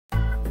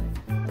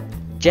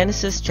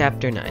Genesis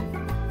chapter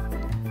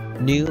 9,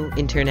 New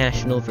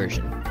International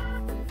Version.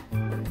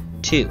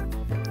 2.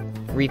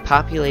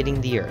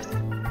 Repopulating the earth.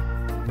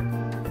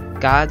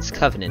 God's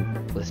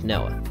covenant with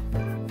Noah.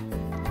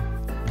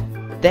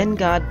 Then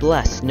God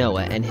blessed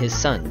Noah and his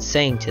sons,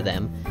 saying to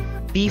them,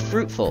 "Be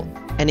fruitful,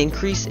 and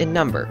increase in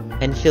number,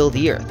 and fill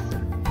the earth.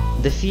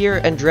 The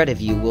fear and dread of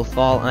you will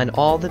fall on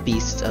all the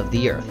beasts of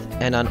the earth,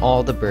 and on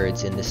all the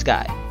birds in the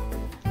sky,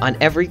 on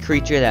every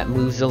creature that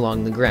moves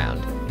along the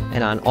ground,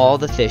 and on all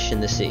the fish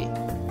in the sea.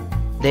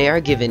 They are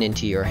given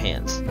into your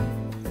hands.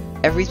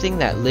 Everything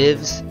that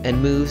lives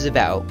and moves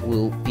about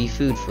will be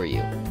food for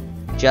you.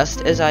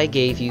 Just as I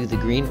gave you the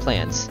green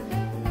plants,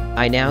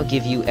 I now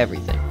give you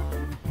everything.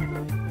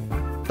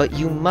 But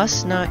you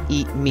must not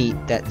eat meat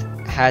that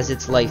has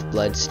its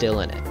lifeblood still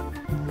in it.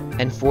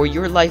 And for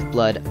your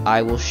lifeblood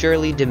I will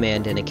surely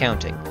demand an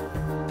accounting.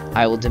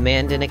 I will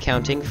demand an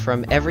accounting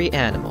from every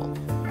animal,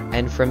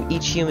 and from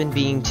each human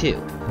being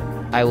too.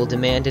 I will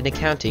demand an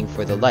accounting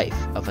for the life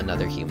of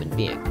another human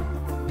being.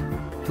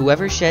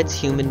 Whoever sheds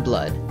human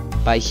blood,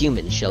 by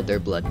human shall their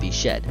blood be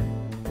shed.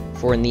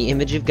 For in the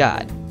image of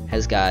God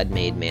has God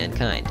made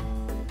mankind.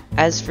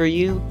 As for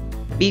you,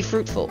 be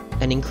fruitful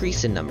and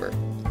increase in number.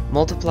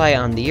 Multiply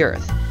on the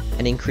earth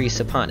and increase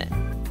upon it."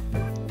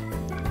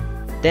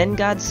 Then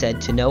God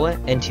said to Noah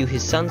and to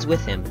his sons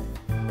with him,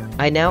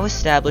 "I now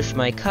establish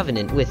my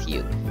covenant with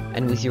you,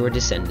 and with your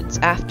descendants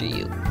after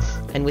you,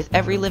 and with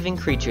every living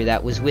creature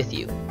that was with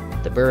you,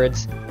 the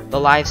birds, the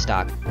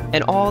livestock,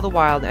 and all the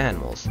wild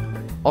animals,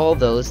 all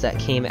those that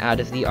came out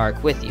of the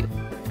ark with you,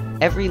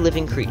 every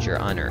living creature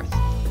on earth.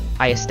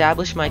 I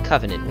establish my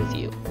covenant with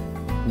you.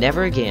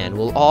 Never again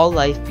will all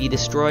life be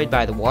destroyed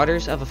by the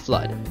waters of a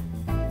flood.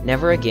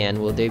 Never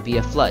again will there be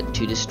a flood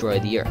to destroy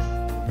the earth."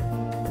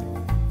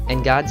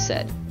 And God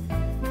said,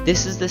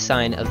 "This is the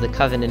sign of the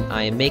covenant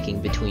I am making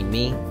between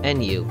me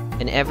and you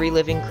and every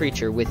living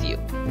creature with you,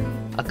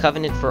 a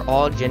covenant for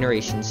all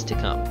generations to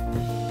come.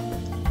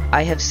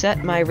 I have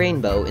set my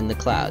rainbow in the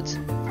clouds,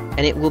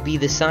 and it will be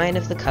the sign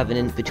of the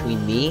covenant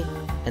between me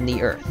and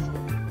the earth.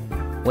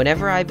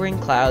 Whenever I bring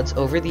clouds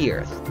over the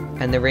earth,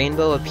 and the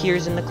rainbow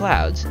appears in the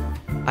clouds,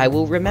 I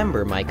will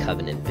remember my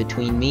covenant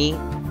between me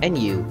and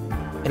you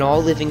and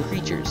all living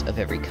creatures of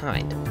every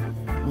kind.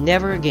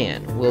 Never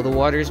again will the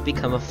waters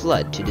become a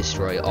flood to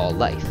destroy all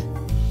life.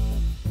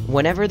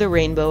 Whenever the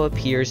rainbow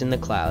appears in the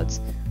clouds,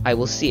 I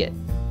will see it,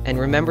 and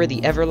remember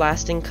the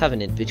everlasting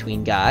covenant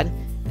between God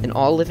and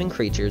all living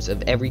creatures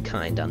of every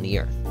kind on the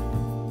earth."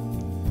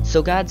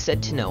 So God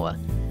said to Noah,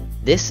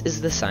 "This is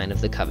the sign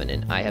of the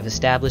covenant I have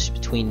established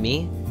between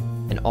me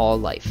and all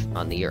life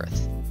on the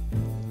earth."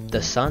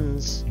 The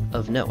sons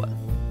of Noah.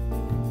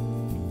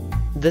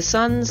 The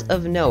sons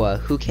of Noah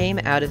who came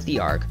out of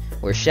the ark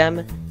were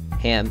Shem,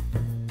 Ham,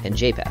 and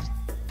Japheth.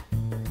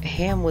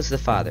 Ham was the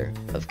father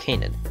of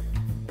Canaan.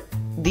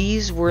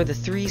 These were the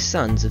 3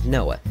 sons of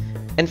Noah,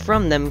 and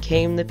from them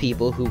came the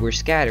people who were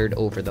scattered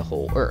over the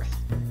whole earth.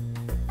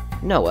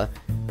 Noah,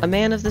 a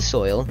man of the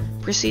soil,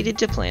 proceeded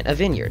to plant a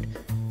vineyard.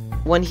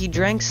 When he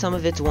drank some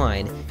of its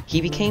wine,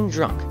 he became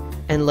drunk,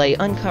 and lay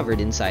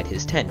uncovered inside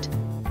his tent.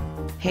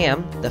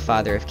 Ham, the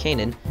father of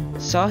Canaan,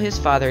 saw his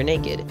father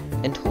naked,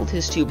 and told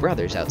his 2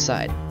 brothers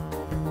outside.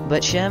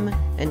 But Shem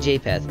and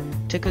Japheth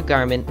took a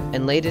garment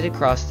and laid it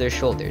across their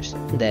shoulders.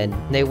 Then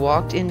they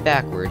walked in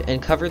backward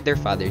and covered their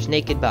father's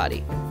naked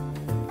body.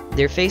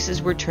 Their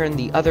faces were turned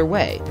the other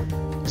way,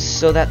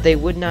 so that they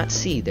would not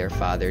see their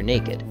father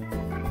naked.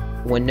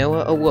 When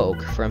Noah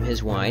awoke from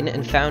his wine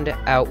and found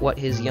out what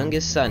his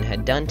youngest son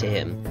had done to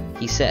him,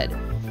 he said,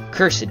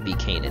 "Cursed be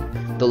Canaan,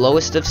 the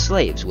lowest of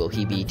slaves will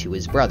he be to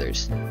his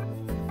brothers."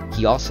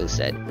 He also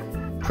said,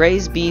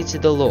 "Praise be to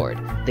the Lord,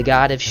 the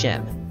God of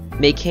Shem.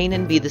 May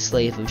Canaan be the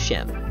slave of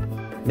Shem.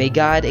 May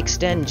God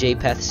extend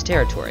Japheth's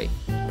territory.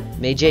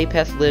 May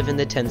Japheth live in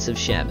the tents of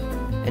Shem,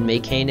 and may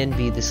Canaan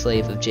be the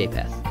slave of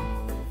Japheth."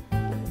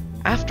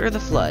 After the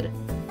flood,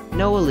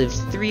 Noah lived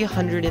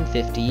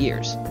 350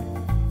 years.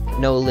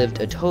 Noah lived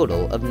a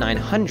total of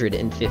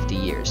 950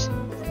 years,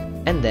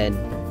 and then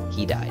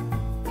he died.